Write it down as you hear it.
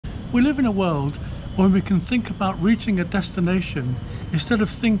We live in a world where we can think about reaching a destination instead of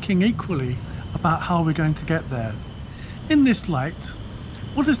thinking equally about how we're going to get there. In this light,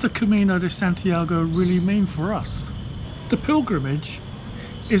 what does the Camino de Santiago really mean for us? The Pilgrimage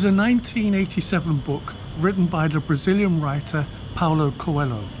is a 1987 book written by the Brazilian writer Paulo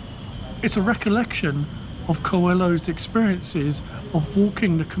Coelho. It's a recollection of Coelho's experiences of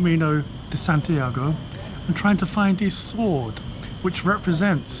walking the Camino de Santiago and trying to find his sword, which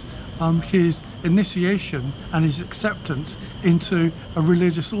represents his initiation and his acceptance into a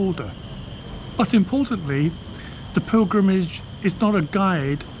religious order. But importantly, the pilgrimage is not a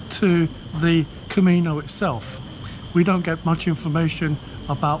guide to the Camino itself. We don't get much information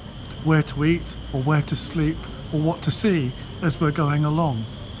about where to eat or where to sleep or what to see as we're going along.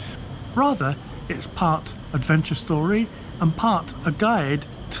 Rather, it's part adventure story and part a guide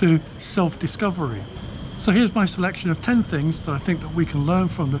to self-discovery. So here's my selection of 10 things that I think that we can learn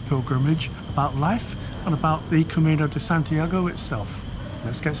from the pilgrimage about life and about the Camino de Santiago itself.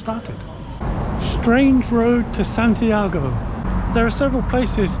 Let's get started. Strange road to Santiago. There are several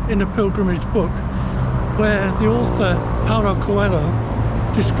places in the pilgrimage book where the author Paulo Coelho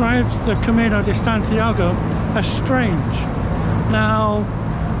describes the Camino de Santiago as strange. Now,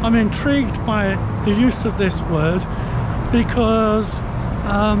 I'm intrigued by the use of this word because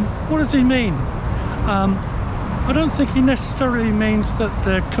what does he mean? I don't think he necessarily means that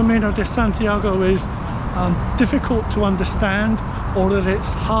the Camino de Santiago is difficult to understand or that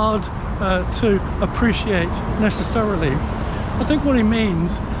it's hard to appreciate necessarily. I think what he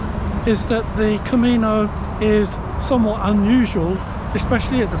means is that the Camino is somewhat unusual,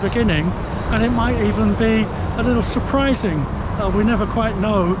 especially at the beginning, and it might even be a little surprising. We never quite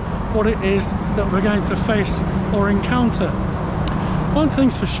know what it is that we're going to face or encounter. One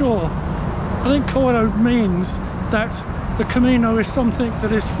thing's for sure, I think Coelho means that the Camino is something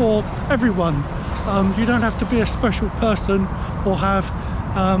that is for everyone. You don't have to be a special person or have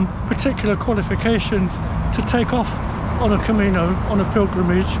particular qualifications to take off on a Camino, on a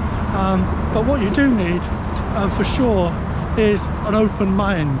pilgrimage, but what you do need for sure is an open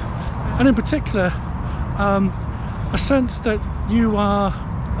mind, and in particular a sense that you are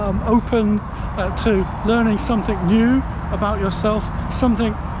open to learning something new about yourself,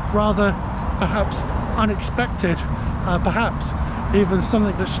 something rather perhaps unexpected, perhaps even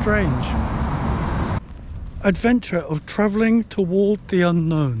something that's strange. Adventure of travelling toward the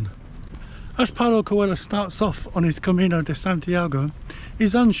unknown. As Paulo Coelho starts off on his Camino de Santiago,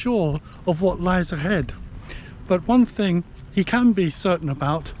 he's unsure of what lies ahead. But one thing he can be certain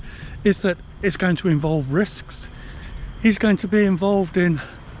about is that it's going to involve risks. He's going to be involved in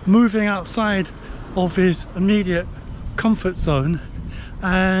moving outside of his immediate comfort zone,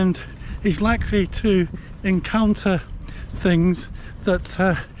 and he's likely to encounter things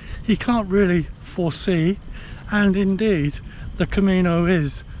that he can't really foresee, and indeed the Camino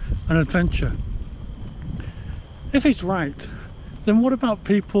is an adventure. If he's right, then what about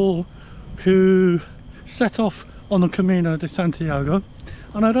people who set off on the Camino de Santiago?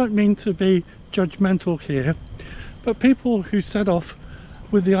 And I don't mean to be judgmental here, but people who set off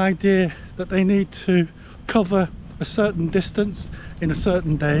with the idea that they need to cover a certain distance in a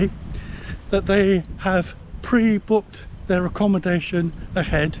certain day, that they have pre-booked their accommodation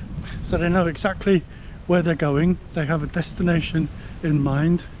ahead so they know exactly where they're going, they have a destination in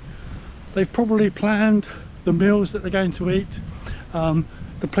mind, they've probably planned the meals that they're going to eat,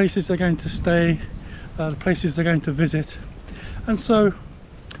 the places they're going to stay, the places they're going to visit, and so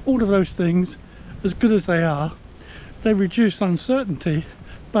all of those things, as good as they are, they reduce uncertainty,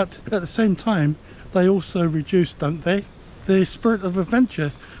 but at the same time they also reduce, don't they, the spirit of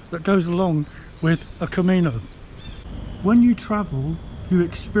adventure that goes along with a Camino. When you travel, you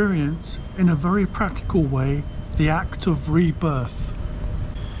experience in a very practical way the act of rebirth.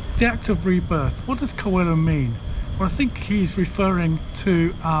 The act of rebirth, what does Coelho mean? Well, I think he's referring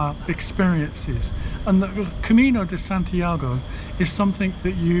to our experiences, and the Camino de Santiago is something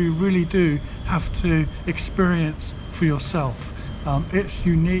that you really do have to experience for yourself. It's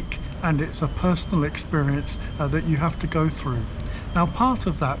unique and it's a personal experience that you have to go through. Now, part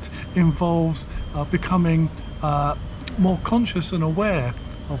of that involves becoming more conscious and aware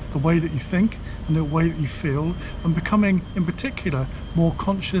of the way that you think and the way that you feel, and becoming in particular more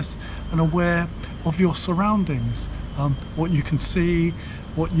conscious and aware of your surroundings, what you can see,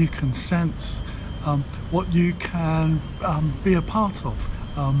 what you can sense, what you can be a part of.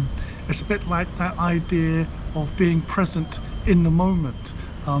 It's a bit like that idea of being present in the moment,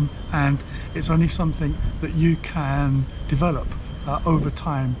 and it's only something that you can develop over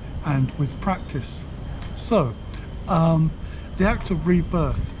time and with practice. So the act of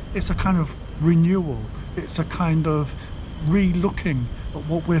rebirth it's a kind of renewal. It's a kind of re-looking at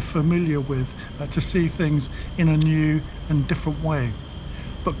what we're familiar with, to see things in a new and different way.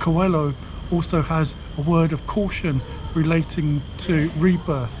 But Coelho also has a word of caution relating to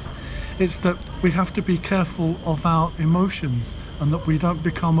rebirth. It's that we have to be careful of our emotions and that we don't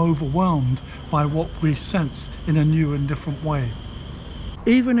become overwhelmed by what we sense in a new and different way.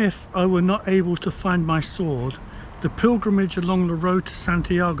 Even if I were not able to find my sword, the pilgrimage along the road to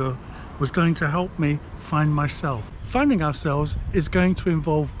Santiago was going to help me find myself. Finding ourselves is going to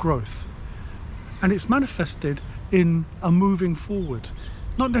involve growth, and it's manifested in a moving forward,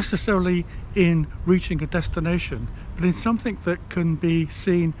 not necessarily in reaching a destination, but in something that can be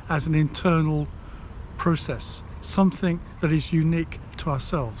seen as an internal process, something that is unique to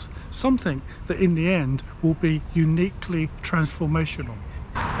ourselves, something that in the end will be uniquely transformational.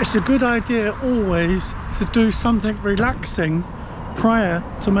 It's a good idea always to do something relaxing prior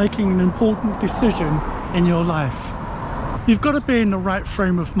to making an important decision in your life. You've got to be in the right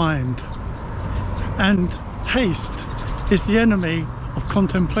frame of mind, and haste is the enemy of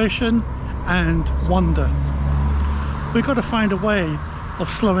contemplation and wonder. We've got to find a way of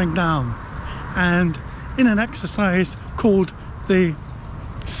slowing down, and in an exercise called the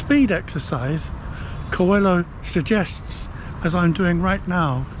speed exercise, Coelho suggests, as I'm doing right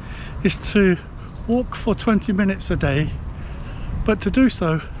now, is to walk for 20 minutes a day, but to do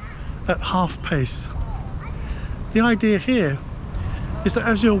so at half pace. The idea here is that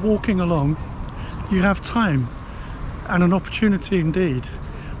as you're walking along, you have time and an opportunity indeed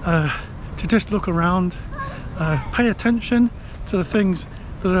to just look around, pay attention to the things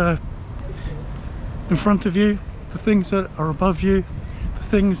that are in front of you, the things that are above you, the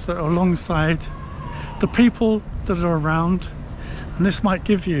things that are alongside, the people that are around, and this might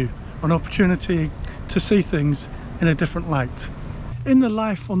give you an opportunity to see things in a different light. In the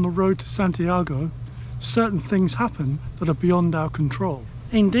life on the road to Santiago, certain things happen that are beyond our control.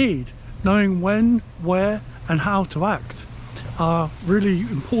 Indeed, knowing when, where and how to act are really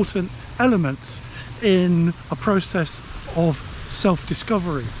important elements in a process of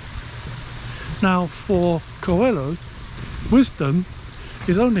self-discovery. Now, for Coelho, wisdom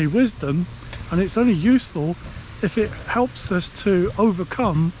is only wisdom, and it's only useful if it helps us to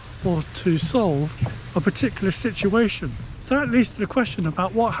overcome or to solve a particular situation. So that leads to the question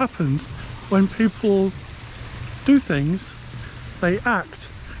about what happens when people do things, they act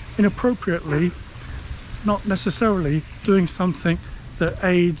inappropriately, not necessarily doing something that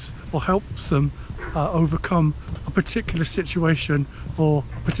aids or helps them overcome a particular situation or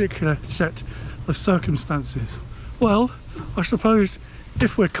a particular set of circumstances. Well, I suppose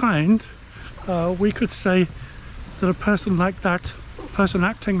if we're kind, we could say that a person like that, person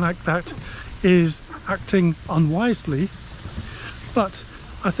acting like that, is acting unwisely. But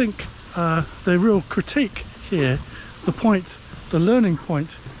I think the real critique here, the learning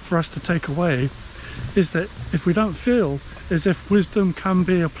point for us to take away, is that if we don't feel as if wisdom can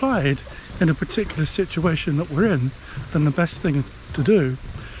be applied in a particular situation that we're in, then the best thing to do,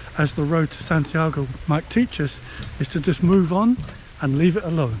 as the road to Santiago might teach us, is to just move on and leave it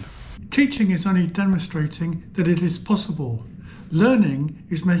alone. Teaching is only demonstrating that it is possible. Learning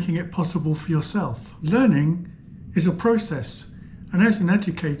is making it possible for yourself. Learning is a process, and as an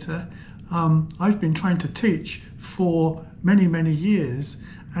educator, I've been trying to teach for many, many years,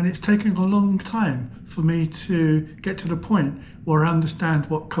 and it's taken a long time for me to get to the point where I understand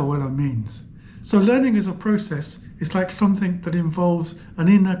what Coelho means. So learning as a process is like something that involves an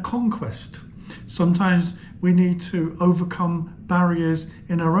inner conquest. Sometimes we need to overcome barriers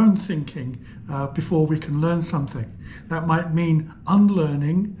in our own thinking before we can learn something. That might mean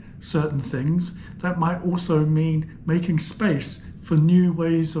unlearning certain things. That might also mean making space for new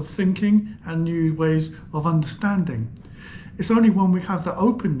ways of thinking and new ways of understanding. It's only when we have the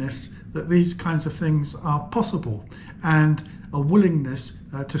openness that these kinds of things are possible, and a willingness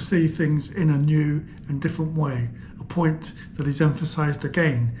to see things in a new and different way, a point that is emphasized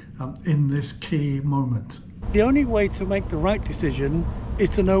again in this key moment. The only way to make the right decision is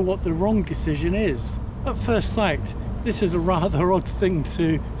to know what the wrong decision is. At first sight, this is a rather odd thing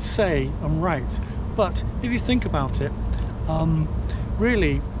to say and write, but if you think about it,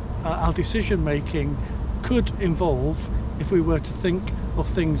 really our decision making could involve, if we were to think of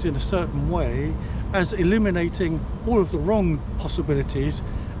things in a certain way, as eliminating all of the wrong possibilities,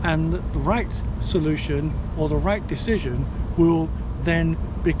 and the right solution or the right decision will then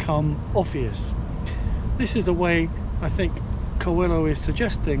become obvious. This is a way I think Coelho is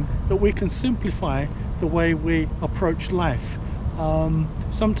suggesting that we can simplify the way we approach life.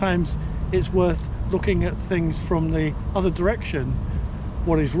 Sometimes it's worth looking at things from the other direction,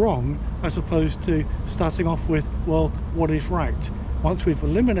 what is wrong, as opposed to starting off with, well, what is right. Once we've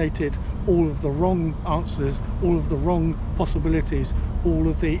eliminated all of the wrong answers, all of the wrong possibilities, all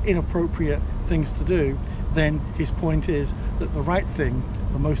of the inappropriate things to do, then his point is that the right thing,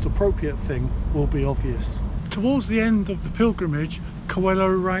 the most appropriate thing, will be obvious. Towards the end of the pilgrimage, Coelho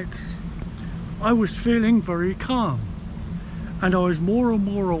writes, I was feeling very calm, and I was more and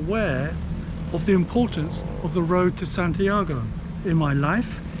more aware of the importance of the road to Santiago in my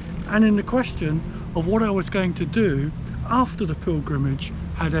life and in the question of what I was going to do after the pilgrimage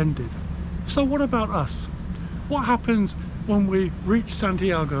had ended. So what about us? What happens when we reach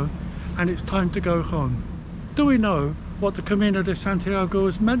Santiago and it's time to go home? Do we know what the Camino de Santiago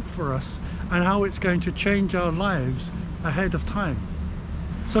has meant for us and how it's going to change our lives ahead of time?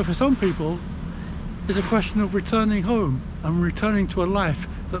 So for some people, it's a question of returning home and returning to a life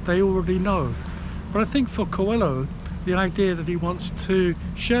that they already know. But I think for Coelho, the idea that he wants to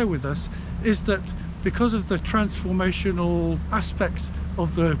share with us is that because of the transformational aspects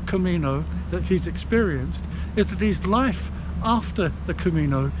of the Camino that he's experienced, is that his life after the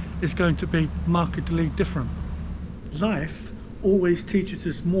Camino is going to be markedly different. Life always teaches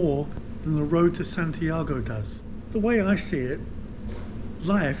us more than the road to Santiago does. The way I see it,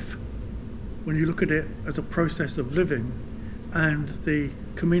 life, when you look at it as a process of living, and the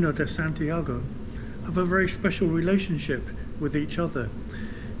Camino de Santiago have a very special relationship with each other.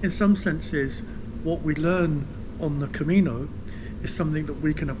 In some senses, what we learn on the Camino is something that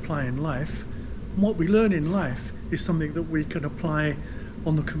we can apply in life, and what we learn in life is something that we can apply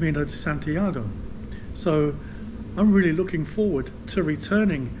on the Camino de Santiago. So I'm really looking forward to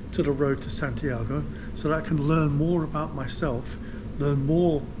returning to the road to Santiago so that I can learn more about myself, learn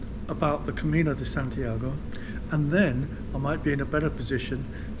more about the Camino de Santiago, and then I might be in a better position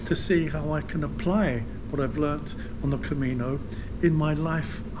to see how I can apply what I've learnt on the Camino in my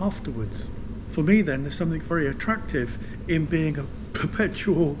life afterwards. For me then, there's something very attractive in being a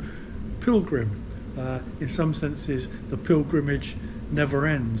perpetual pilgrim. In some senses, the pilgrimage never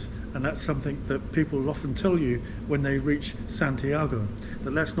ends, and that's something that people often tell you when they reach Santiago,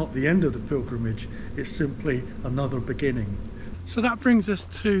 that that's not the end of the pilgrimage, it's simply another beginning. So that brings us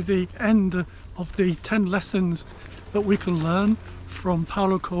to the end of the 10 lessons that we can learn from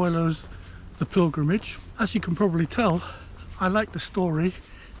Paulo Coelho's The Pilgrimage. As you can probably tell, I like the story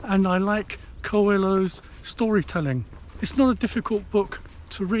and I like Coelho's storytelling. It's not a difficult book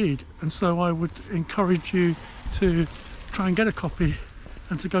to read, and so I would encourage you to try and get a copy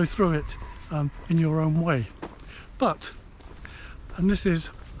and to go through it in your own way. But, and this is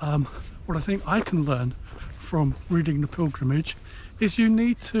what I think I can learn from reading The Pilgrimage, is you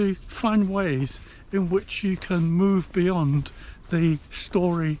need to find ways in which you can move beyond the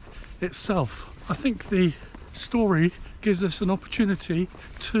story itself. I think the story gives us an opportunity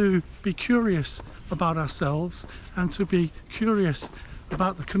to be curious about ourselves and to be curious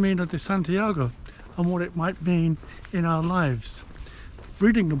about the Camino de Santiago and what it might mean in our lives.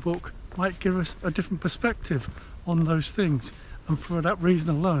 Reading the book might give us a different perspective on those things, and for that reason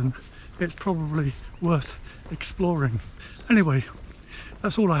alone, it's probably worth exploring. Anyway,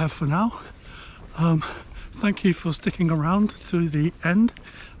 that's all I have for now. Thank you for sticking around to the end,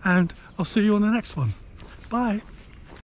 and I'll see you on the next one. Bye.